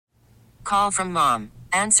Call from mom.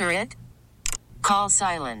 Answer it. Call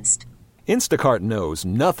silenced. Instacart knows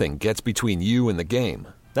nothing gets between you and the game.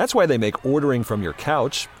 That's why they make ordering from your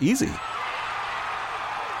couch easy.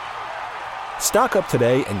 Stock up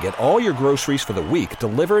today and get all your groceries for the week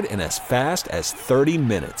delivered in as fast as 30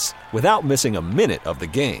 minutes without missing a minute of the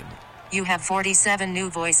game. You have 47 new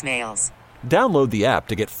voicemails. Download the app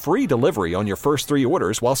to get free delivery on your first 3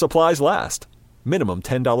 orders while supplies last. Minimum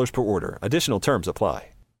 $10 per order. Additional terms apply.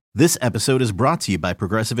 This episode is brought to you by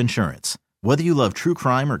Progressive Insurance. Whether you love true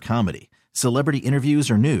crime or comedy, celebrity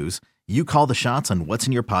interviews or news, you call the shots on what's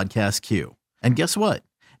in your podcast queue. And guess what?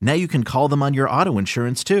 Now you can call them on your auto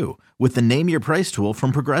insurance too with the Name Your Price tool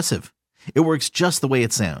from Progressive. It works just the way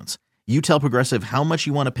it sounds. You tell Progressive how much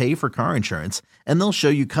you want to pay for car insurance, and they'll show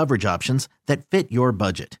you coverage options that fit your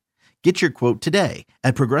budget. Get your quote today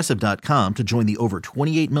at Progressive.com to join the over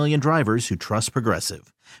 28 million drivers who trust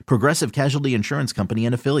Progressive. Progressive Casualty Insurance Company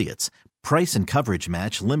and Affiliates. Price and coverage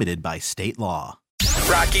match limited by state law.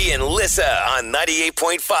 Rocky and Lissa on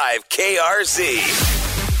 98.5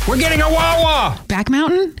 KRZ. We're getting a Wawa! Back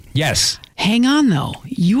Mountain? Yes. Hang on, though.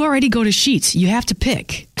 You already go to Sheetz. You have to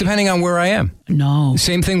pick. Depending on where I am. No.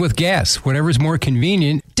 Same thing with gas. Whatever's more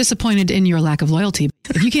convenient. Disappointed in your lack of loyalty.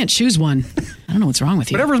 If you can't choose one, I don't know what's wrong with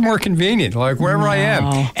you. Whatever's more convenient, like wherever I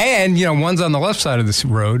am. And, one's on the left side of this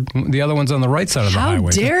road, the other one's on the right side of the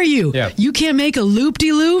highway. How dare you? Yeah. You can't make a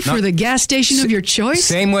loop-de-loop for the gas station of your choice?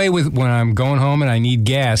 Same way with when I'm going home and I need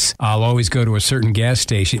gas, I'll always go to a certain gas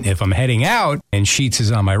station. If I'm heading out and Sheetz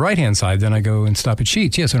is on my right-hand side, then I go and stop at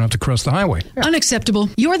Sheetz. Yes, I don't have to cross the highway. Yeah. Unacceptable.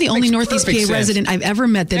 You're the only Northeast PA resident I've ever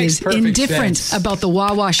met that is indifferent about the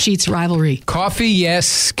Wawa Sheetz rivalry. Coffee,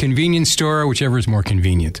 yes. Convenience store, whichever is more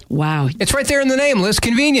convenient. Wow. It's right there in the name, Liz.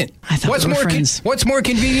 Convenient. I thought we were friends. What's more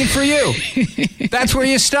convenient for you? That's where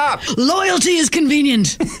you stop. Loyalty is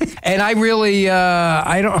convenient. And I really,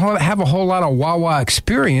 I don't have a whole lot of Wawa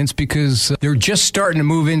experience because they're just starting to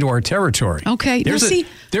move into our territory. Okay.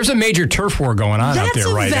 There's a major turf war going on out there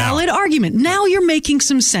right now. That's a valid argument. Now you're making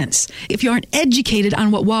some sense. If you aren't educated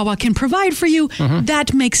on what Wawa can provide for you,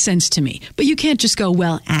 that makes sense to me. But you can't just go,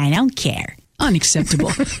 well, I don't care.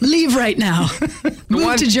 Unacceptable. Leave right now.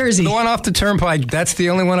 Move to Jersey. The one off the turnpike, that's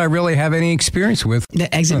the only one I really have any experience with.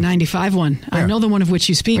 The exit 95 one. Yeah. I know the one of which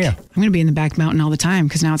you speak. Yeah. I'm going to be in the Back Mountain all the time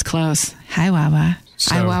because now it's close. Hi, Wawa.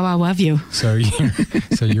 I Wawa love you. So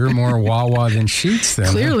you're more Wawa than Sheetz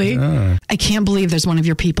then. Clearly. I can't believe there's one of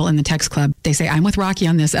your people in the text club. They say, I'm with Rocky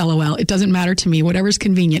on this, LOL. It doesn't matter to me. Whatever's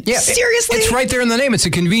convenient. Yeah, seriously? It's right there in the name. It's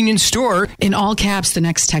a convenience store. In all caps, the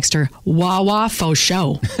next texter, Wawa faux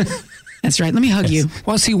show. That's right. Let me hug you.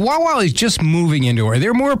 Well, see, Wawa is just moving into her.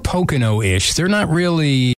 They're more Pocono-ish. They're not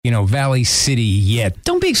really, Valley City yet.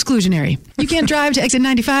 Don't be exclusionary. You can't drive to exit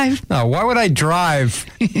 95? No, why would I drive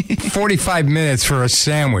 45 minutes for a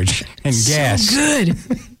sandwich and gas? So good.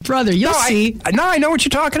 Brother, you'll see. I know what you're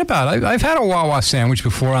talking about. I've had a Wawa sandwich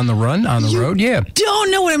before on the road, yeah.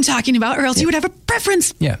 Don't know what I'm talking about, or else you would have a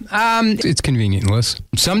preference. Yeah, it's convenient, Liz.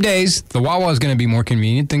 Some days, the Wawa is going to be more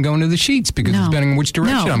convenient than going to the Sheetz because it's depending on which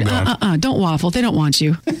direction I'm going. Don't waffle. They don't want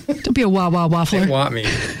you. Don't be a Wawa waffler. They want me.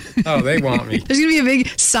 Oh, they want me. There's going to be a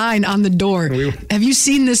big sign on the door. Have you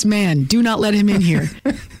seen this man? Do not let him in here.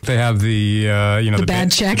 They have the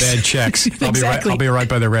bad checks. The bad checks. Exactly. I'll be right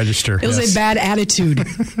by the register. It'll say bad attitude.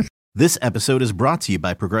 This episode is brought to you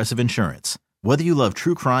by Progressive Insurance. Whether you love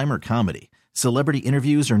true crime or comedy, celebrity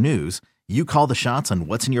interviews or news, you call the shots on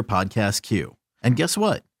what's in your podcast queue. And guess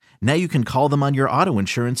what? Now you can call them on your auto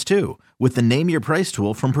insurance too with the Name Your Price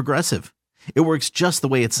tool from Progressive. It works just the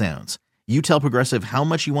way it sounds. You tell Progressive how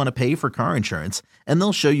much you want to pay for car insurance, and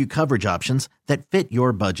they'll show you coverage options that fit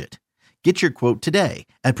your budget. Get your quote today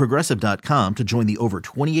at Progressive.com to join the over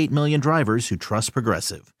 28 million drivers who trust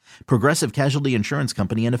Progressive. Progressive Casualty Insurance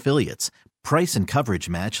Company and Affiliates. Price and coverage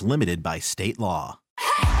match limited by state law.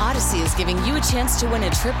 Odyssey is giving you a chance to win a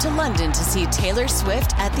trip to London to see Taylor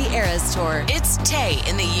Swift at the Eras Tour. It's Tay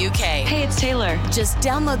in the UK. Hey, it's Taylor. Just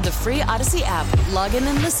download the free Odyssey app, log in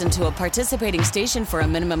and listen to a participating station for a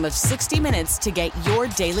minimum of 60 minutes to get your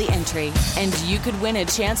daily entry. And you could win a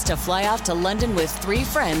chance to fly off to London with 3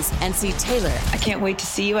 friends and see Taylor. I can't wait to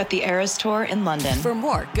see you at the Eras Tour in London. For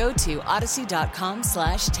more, go to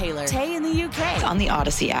odyssey.com/Taylor. Tay in the UK. On the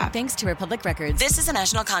Odyssey app. Thanks to Republic Records. This is a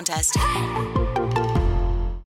national contest.